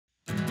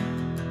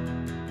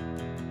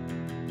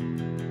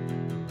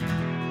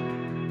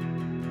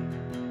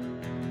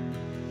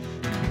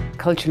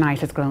Culture Night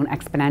has grown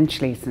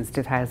exponentially since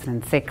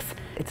 2006.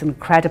 It's an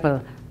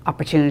incredible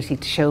opportunity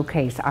to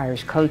showcase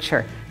Irish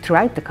culture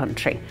throughout the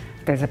country.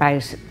 There's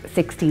about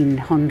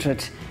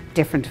 1,600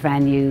 different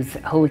venues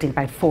holding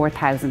about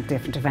 4,000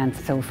 different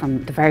events. So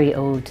from the very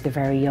old to the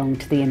very young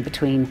to the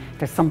in-between,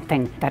 there's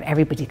something that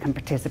everybody can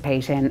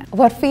participate in.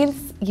 What feels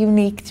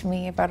unique to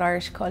me about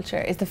Irish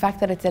culture is the fact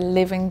that it's a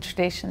living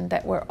tradition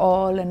that we're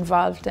all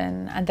involved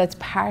in and that's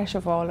part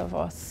of all of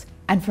us.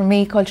 And for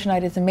me, Culture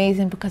Night is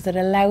amazing because it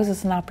allows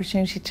us an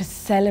opportunity to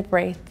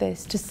celebrate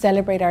this, to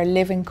celebrate our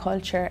living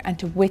culture and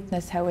to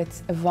witness how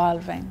it's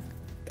evolving.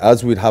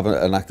 As we'd have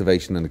an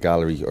activation in a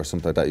gallery or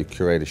something like that, you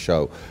curate a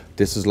show.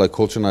 This is like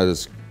Culture Night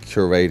is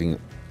curating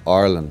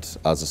Ireland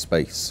as a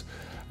space.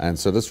 And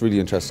so that's really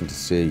interesting to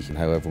see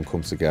how everyone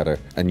comes together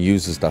and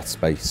uses that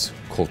space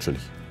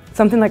culturally.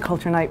 Something like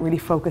Culture Night really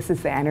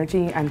focuses the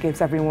energy and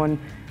gives everyone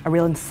a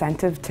real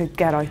incentive to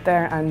get out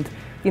there, and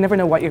you never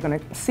know what you're going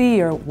to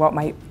see or what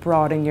might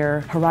broaden your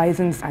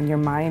horizons and your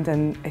mind,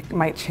 and it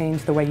might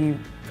change the way you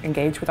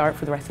engage with art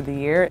for the rest of the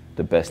year.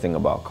 The best thing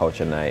about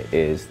Culture Night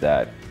is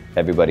that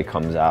everybody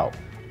comes out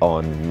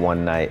on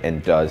one night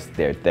and does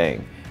their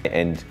thing,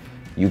 and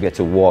you get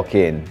to walk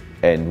in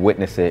and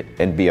witness it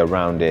and be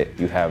around it.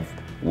 You have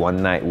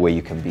one night where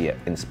you can be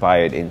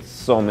inspired in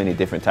so many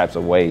different types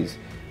of ways.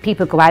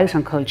 People go out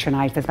on Culture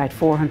Night. There's about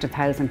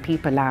 400,000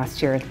 people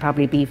last year. It'll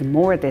probably be even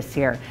more this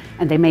year,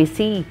 and they may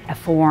see a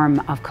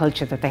form of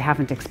culture that they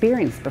haven't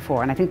experienced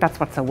before, and I think that's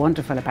what's so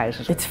wonderful about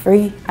it. It's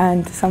free,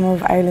 and some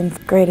of Ireland's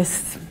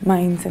greatest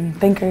minds and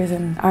thinkers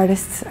and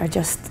artists are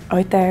just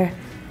out there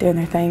doing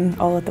their thing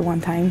all at the one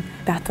time.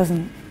 That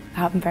doesn't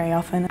happen very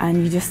often,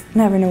 and you just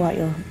never know what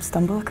you'll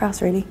stumble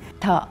across, really.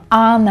 Tá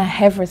anna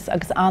hefris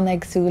agus anna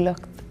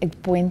agsúlacht ag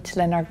buint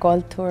len ar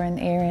Gaeltacht an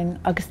éireann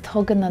agus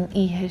tugan an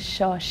oíche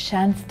seo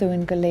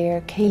seanstúin go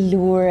léir cé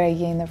luaire a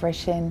dhéanamh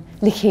sin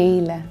le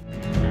chéile.